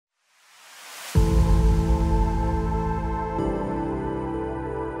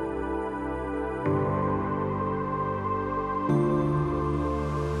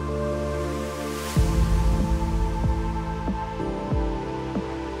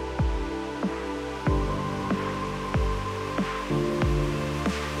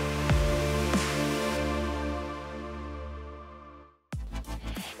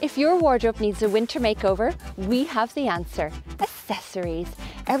If your wardrobe needs a winter makeover, we have the answer. Accessories.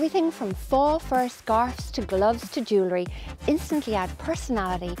 Everything from fall fur scarves to gloves to jewellery instantly add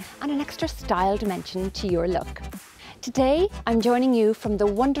personality and an extra style dimension to your look. Today, I'm joining you from the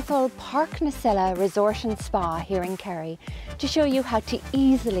wonderful Park Nasilla Resort and Spa here in Kerry to show you how to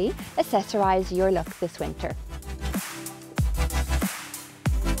easily accessorise your look this winter.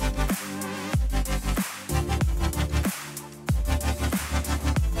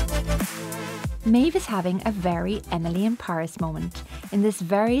 Maeve is having a very Emily in Paris moment in this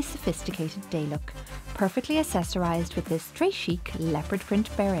very sophisticated day look, perfectly accessorised with this très chic leopard print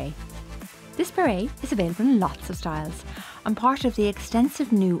beret. This beret is available in lots of styles and part of the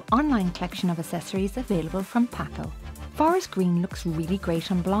extensive new online collection of accessories available from Paco. Forest green looks really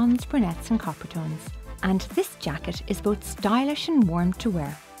great on blondes, brunettes and copper tones. And this jacket is both stylish and warm to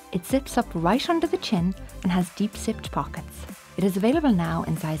wear. It zips up right under the chin and has deep zipped pockets. It is available now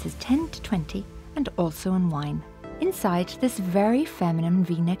in sizes 10 to 20 and also in wine. Inside, this very feminine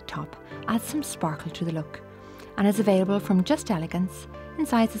V-neck top adds some sparkle to the look and is available from Just Elegance in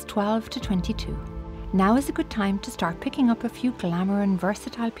sizes 12 to 22. Now is a good time to start picking up a few glamour and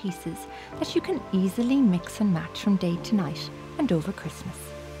versatile pieces that you can easily mix and match from day to night and over Christmas.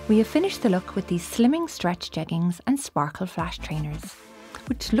 We have finished the look with these slimming stretch jeggings and sparkle flash trainers,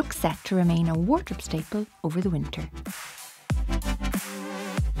 which look set to remain a wardrobe staple over the winter.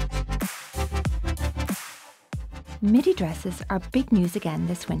 Midi dresses are big news again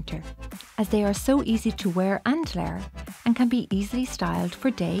this winter, as they are so easy to wear and layer and can be easily styled for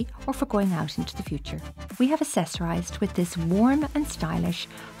day or for going out into the future. We have accessorised with this warm and stylish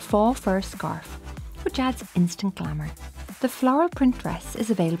fall fur scarf, which adds instant glamour. The floral print dress is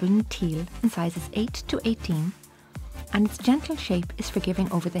available in teal in sizes 8 to 18, and its gentle shape is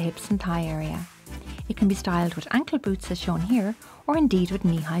forgiving over the hips and thigh area. It can be styled with ankle boots as shown here, or indeed with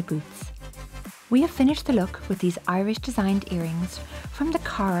knee-high boots. We have finished the look with these Irish designed earrings from the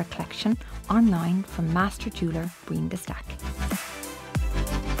Cara collection online from master jeweller Breen de Stack.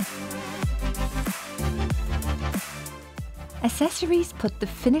 Accessories put the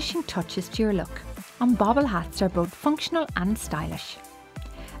finishing touches to your look, and bobble hats are both functional and stylish.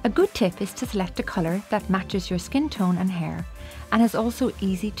 A good tip is to select a colour that matches your skin tone and hair and is also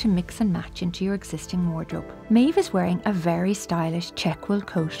easy to mix and match into your existing wardrobe. Maeve is wearing a very stylish check wool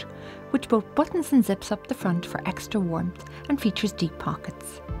coat, which both buttons and zips up the front for extra warmth and features deep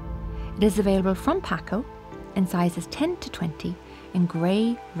pockets. It is available from Paco in sizes 10 to 20 in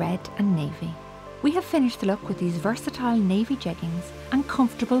grey, red and navy. We have finished the look with these versatile navy jeggings and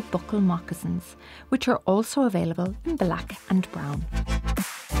comfortable buckle moccasins, which are also available in black and brown.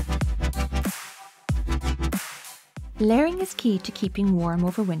 Layering is key to keeping warm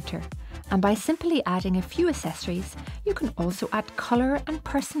over winter, and by simply adding a few accessories, you can also add colour and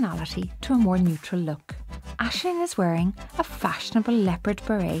personality to a more neutral look. Aisling is wearing a fashionable leopard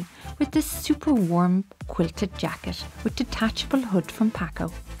beret with this super warm quilted jacket with detachable hood from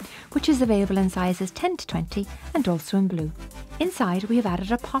Paco, which is available in sizes 10 to 20 and also in blue. Inside, we have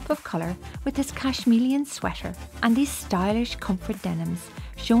added a pop of colour with this cashmere sweater and these stylish comfort denims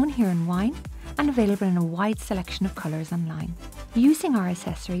shown here in wine and available in a wide selection of colours online. Using our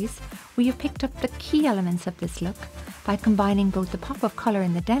accessories, we have picked up the key elements of this look by combining both the pop of colour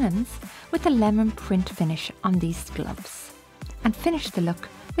in the denims with the lemon print finish on these gloves, and finished the look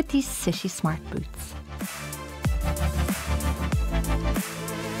with these City Smart boots.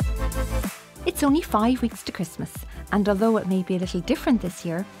 It's only 5 weeks to Christmas, and although it may be a little different this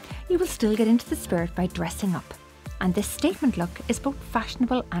year, you will still get into the spirit by dressing up. And this statement look is both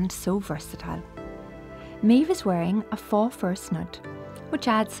fashionable and so versatile. Maeve is wearing a fall fur snud, which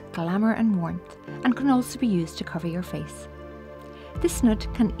adds glamour and warmth and can also be used to cover your face. This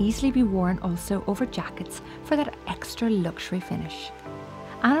snud can easily be worn also over jackets for that extra luxury finish.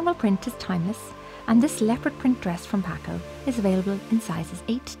 Animal print is timeless, and this leopard print dress from Paco is available in sizes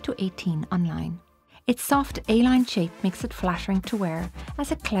 8 to 18 online. Its soft A-line shape makes it flattering to wear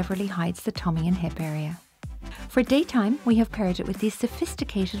as it cleverly hides the tummy and hip area. For daytime, we have paired it with these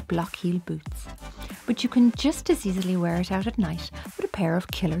sophisticated block heel boots, but you can just as easily wear it out at night with a pair of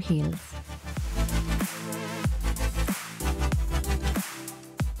killer heels.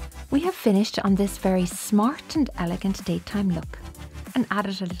 We have finished on this very smart and elegant daytime look and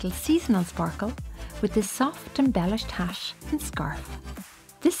added a little seasonal sparkle with this soft embellished hat and scarf.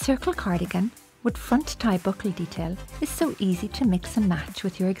 This circle cardigan with front tie buckle detail is so easy to mix and match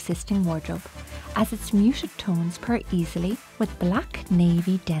with your existing wardrobe, as its muted tones pair easily with black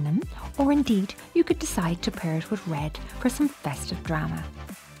navy denim, or indeed you could decide to pair it with red for some festive drama.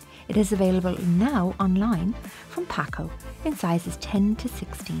 It is available now online from Paco in sizes 10 to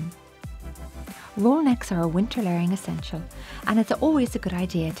 16. Roll necks are a winter layering essential, and it's always a good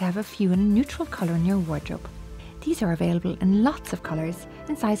idea to have a few in a neutral colour in your wardrobe. These are available in lots of colours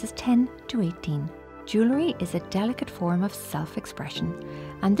in sizes 10 to 18. Jewellery is a delicate form of self-expression,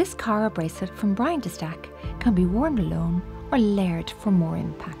 and this Cara bracelet from Brian de Stack can be worn alone or layered for more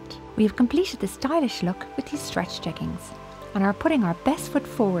impact. We have completed the stylish look with these stretch jeggings and are putting our best foot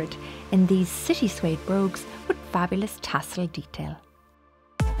forward in these city suede brogues with fabulous tassel detail.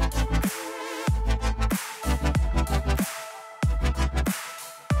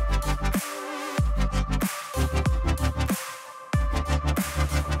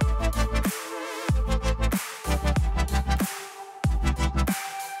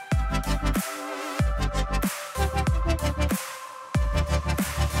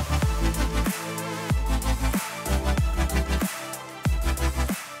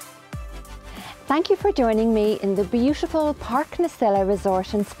 Thank you for joining me in the beautiful Park Nasilla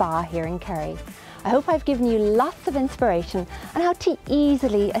Resort and Spa here in Kerry. I hope I've given you lots of inspiration on how to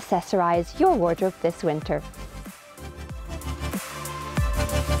easily accessorise your wardrobe this winter.